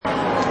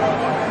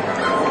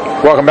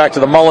Welcome back to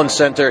the Mullins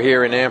Center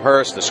here in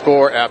Amherst. The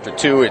score after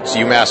 2, it's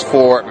UMass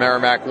 4,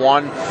 Merrimack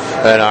 1.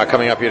 And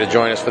coming up here to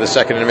join us for the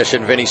second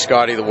intermission, Vinny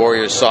Scotti, the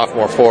Warriors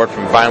sophomore forward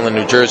from Vineland,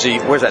 New Jersey.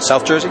 Where's that,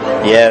 South Jersey?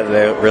 Yeah,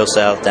 real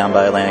south, down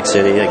by Atlantic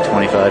City, like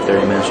 25,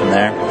 30 minutes from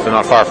there. So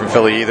not far from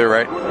Philly either,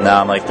 right? No,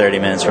 I'm like 30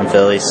 minutes from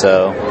Philly,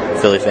 so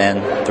Philly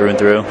fan through and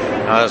through.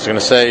 I was going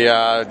to say,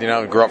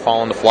 grew up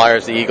following the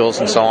Flyers, the Eagles,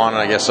 and so on,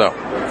 and I guess so.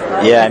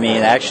 Yeah, I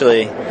mean,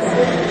 actually,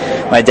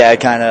 my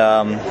dad kind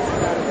of...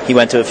 he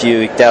went to a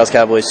few Dallas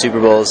Cowboys Super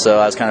Bowls, so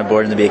I was kind of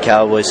born to be a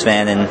Cowboys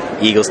fan in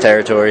Eagles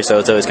territory, so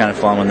it's always kind of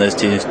fun when those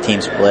two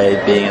teams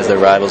play, being as their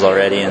rivals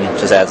already, and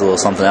just adds a little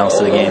something else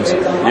to the games.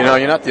 You know,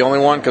 you're not the only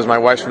one, because my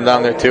wife's from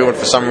down there too, and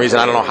for some reason,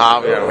 I don't know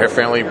how, her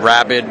family,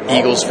 rabid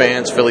Eagles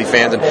fans, Philly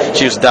fans, and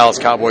she was a Dallas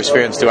Cowboys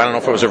fans too. I don't know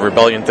if it was a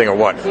rebellion thing or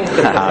what.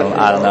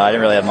 I don't know. I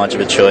didn't really have much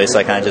of a choice.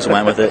 I kind of just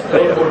went with it.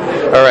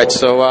 All right,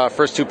 so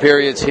first two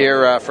periods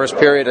here. First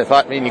period, I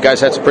thought, you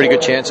guys had some pretty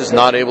good chances,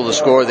 not able to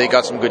score. They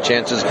got some good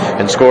chances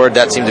and scored.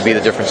 That seemed to be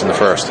the difference in the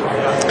first.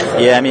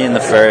 Yeah, I mean, in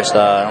the first,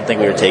 I don't think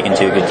we were taking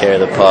too good care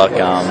of the puck,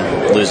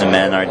 losing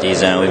men in our D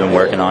zone. We've been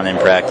working on it in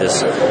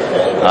practice.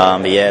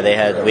 But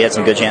yeah, we had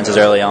some good chances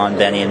early on.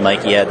 Benny and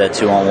Mikey had that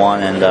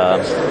 2-on-1 and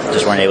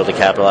just weren't able to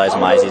capitalize.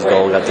 Mizey's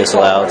goal got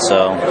disallowed.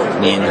 So, I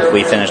mean,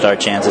 we finished our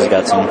chances,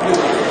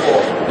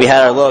 we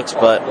had our looks,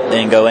 but they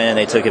didn't go in, and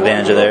they took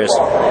advantage of theirs.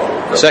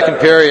 Second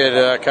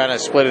period kind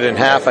of split it in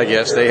half, I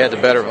guess. They had the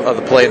better of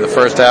the play in the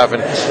first half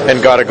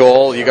and got a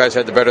goal. You guys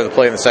had the better of the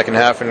play in the second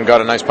half and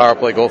got a nice power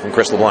play goal from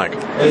Chris LeBlanc.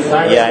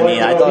 Yeah, I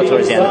mean, I thought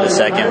towards the end of the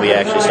second we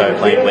actually started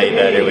playing way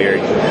better. We were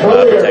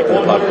protecting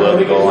the puck below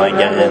the goal line,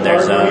 getting it in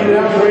their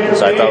zone.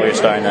 So I thought we were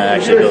starting to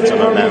actually build some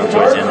momentum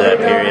towards the end of that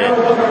period.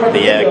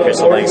 But yeah, Chris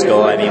LeBlanc's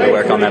goal, I mean, we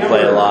work on that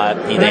play a lot.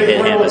 They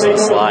hit him as in the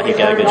slot. He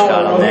got a good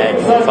shot on net.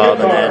 He followed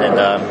the net,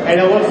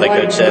 and like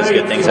Coach says,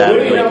 good things happen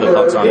when you put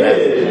pucks on net.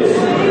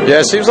 Yeah,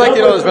 it seems like,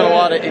 there's been a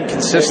lot of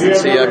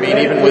inconsistency. I mean,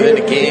 even within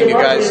the game, you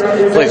guys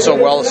played so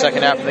well the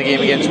second half of the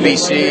game against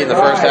BC, and the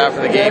first half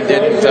of the game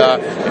didn't.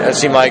 It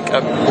seemed like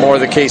more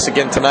of the case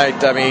again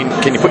tonight. I mean,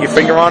 can you put your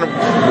finger on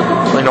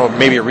it?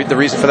 Maybe the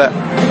reason for that?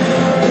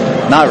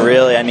 Not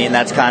really. I mean,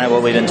 that's kind of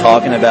what we've been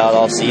talking about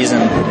all season.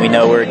 We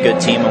know we're a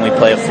good team when we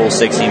play a full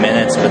 60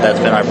 minutes, but that's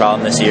been our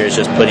problem this year, is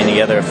just putting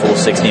together a full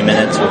 60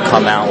 minutes. We'll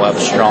come out, we'll have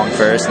a strong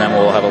first, and then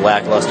we'll have a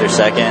lackluster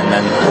second, and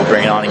then we'll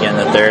bring it on again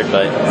in the third.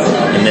 But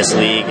in this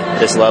league,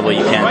 this level,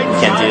 you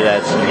can't do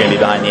that. You're going to be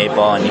behind the 8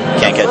 ball, and you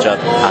can't catch up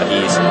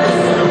hockey easy.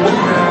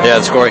 Yeah,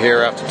 the score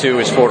here after 2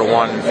 is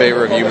 4-1 in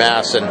favor of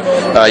UMass,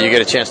 and you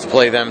get a chance to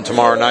play them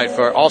tomorrow night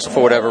for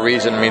whatever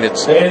reason. I mean,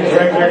 it's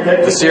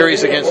the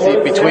series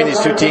between these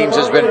two teams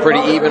has been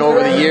pretty even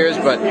over the years,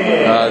 but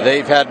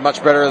they've had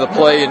much better of the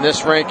play in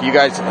this rink. You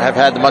guys have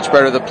had much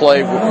better of the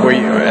play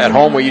at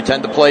home, where you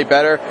tend to play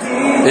better.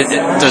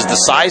 Does the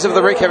size of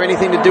the rink have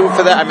anything to do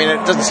for that? I mean,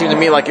 it doesn't seem to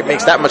me like it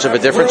makes that much of a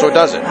difference, or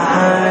does it?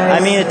 I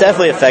mean, it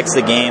definitely affects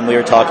the game. We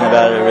were talking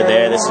about it over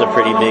there. This is a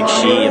pretty big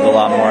sheet. You have a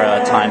lot more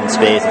time and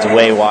space. It's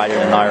way wider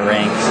than our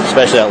rink,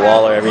 especially at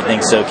Lawler.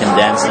 Everything's so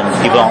condensed, and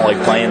people don't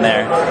like playing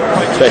there,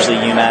 especially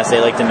UMass.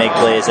 They like to make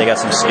plays. They got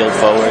some skilled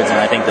forwards, and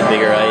I think the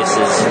bigger ice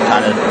is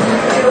kind of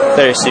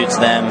better suits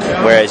them,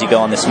 whereas you go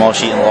on the small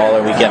sheet in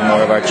Lawler, we get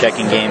more of our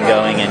checking game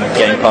going and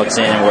getting pucks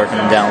in and working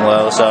them down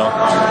low. So,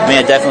 I mean,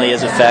 it definitely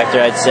is a factor,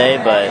 I'd say,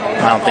 but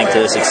I don't think to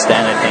this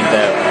extent. I think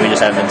that we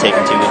just haven't been taking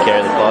too good care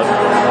of the puck.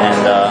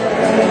 And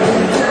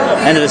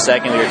end of the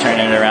second, we were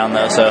turning it around,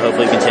 though, so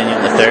hopefully continue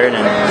in the third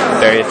and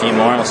bury a few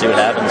more, and we'll see what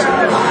happens.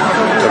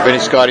 So Vinny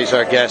Scotti's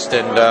our guest,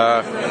 and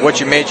what's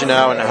your major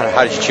now, and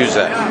how did you choose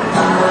that?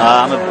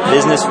 I'm a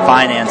business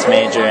finance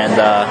major, and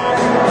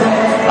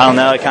I don't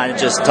know, I kind of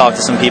just talked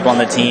to some people on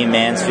the team,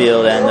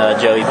 Mansfield and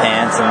Joey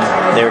Pants,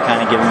 and they were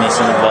kind of giving me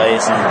some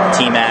advice, and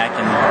T-Mac,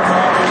 and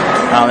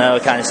I don't know,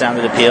 it kind of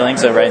sounded appealing,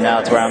 so right now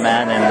it's where I'm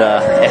at, and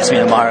ask me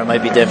tomorrow, it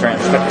might be different.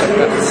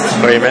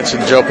 Well, you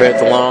mentioned Joe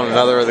Pantalone,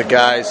 another of the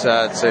guys.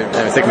 I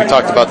think we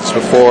talked about this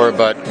before,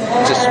 but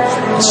it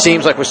just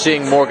seems like we're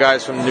seeing more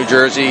guys from New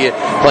Jersey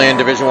playing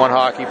Division I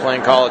hockey,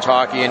 playing college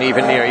hockey, and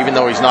even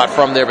though he's not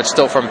from there, but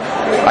still from,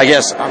 I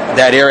guess,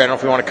 that area. I don't know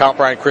if we want to count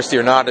Brian Christie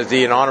or not. Is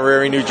he an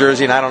honorary New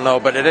Jersey? And I don't know,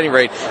 but at any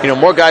rate,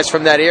 more guys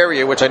from that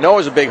area, which I know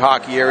is a big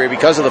hockey area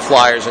because of the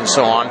Flyers and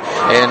so on.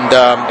 And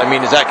I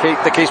mean, is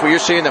that the case where you're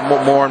seeing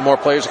that more and more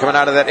players are coming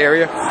out of that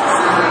area?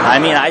 I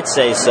mean, I'd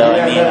say so.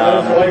 I mean,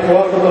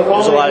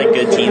 there's a lot of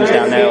good teams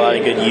down there, a lot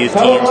of good youth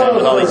teams, and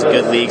with all these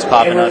good leagues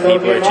popping up,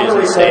 people are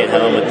choosing to stay at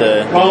home with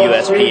the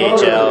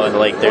USPHL,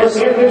 and there's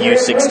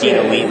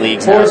U16 elite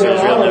leagues now, so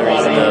there's really no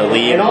reason to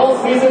leave.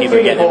 People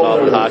are getting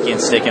involved with hockey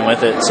and sticking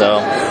with it, so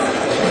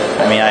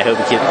I mean, I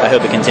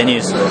hope it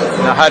continues.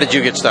 Now, how did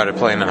you get started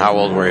playing, and how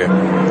old were you?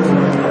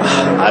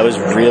 I was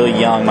really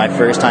young. My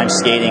first time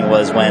skating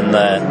was when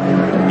the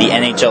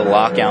NHL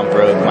lockout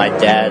broke. My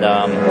dad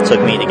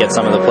took me to get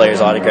some of the players'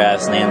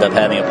 autographs, and they ended up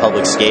having a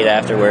public skate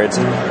afterwards.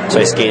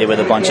 So I skated with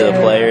a bunch of the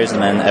players,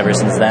 and then ever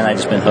since then, I've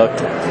just been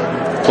hooked.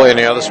 play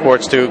any other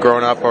sports too,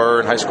 growing up or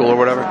in high school or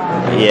whatever?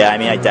 Yeah, I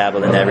mean, I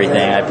dabbled in everything.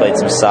 I played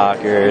some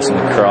soccer, some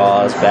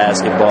lacrosse,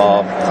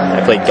 basketball.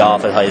 I played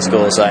golf at high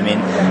school, so I mean,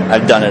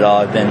 I've done it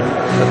all.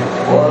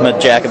 I'm a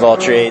jack of all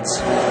trades.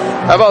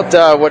 How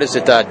about, what is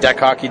it, deck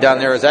hockey down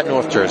there? Is that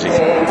North Jersey?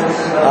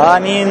 I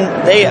mean,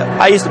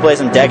 I used to play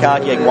some deck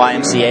hockey, like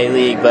YMCA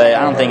League, but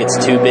I don't think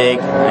it's too big.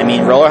 I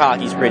mean, roller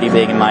hockey's pretty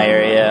big in my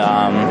area.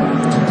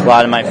 A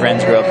lot of my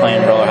friends grew up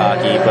playing roller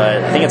hockey,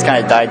 but I think it's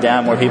kind of died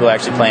down. More people are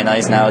actually playing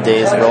ice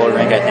nowadays. Roller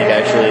rink, I think,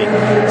 actually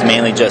is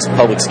mainly just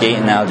public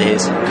skating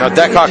nowadays. Now,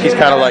 deck hockey's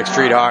kind of like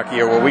street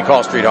hockey, or what we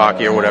call street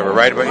hockey or whatever,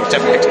 right? But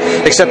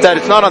except that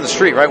it's not on the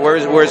street, right? Where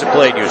is it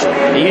played usually?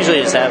 They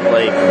usually just have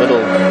like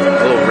little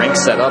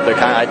rinks set up. They're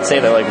kind of, I'd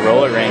say they're like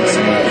roller rinks,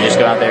 and you just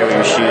go out there with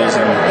your shoes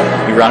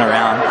and you run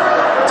around.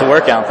 It's a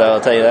workout, though,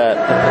 I'll tell you that.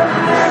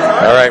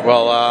 All right,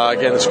 well,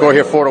 again, the score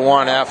here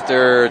 4-1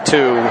 after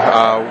 2.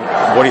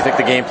 What do you think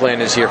the game plan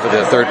is here for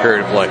the third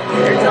period of play?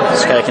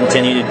 Just got to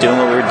continue doing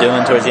what we were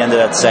doing towards the end of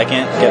that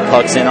second, get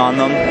pucks in on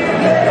them,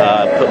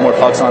 put more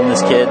pucks on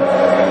this kid.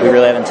 We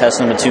really haven't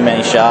tested him with too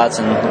many shots,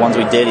 and the ones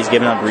we did, he's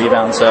giving up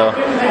rebounds, so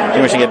I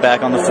think we should get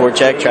back on the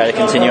forecheck, try to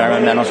continue our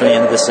momentum from the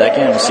end of the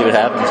second, and we'll see what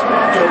happens.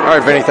 All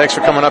right, Vinny, thanks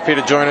for coming up here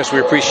to join us. We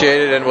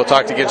appreciate it, and we'll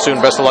talk to you again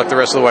soon. Best of luck the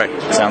rest of the way.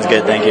 Sounds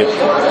good, thank you.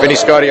 Vinny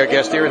Scotty, our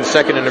guest here in the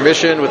second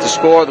intermission with the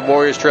score. The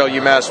Warriors trail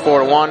UMass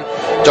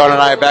 4-1. John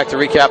and I are back to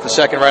recap the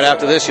second right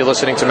after this. You're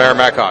listening to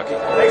Merrimack Hockey.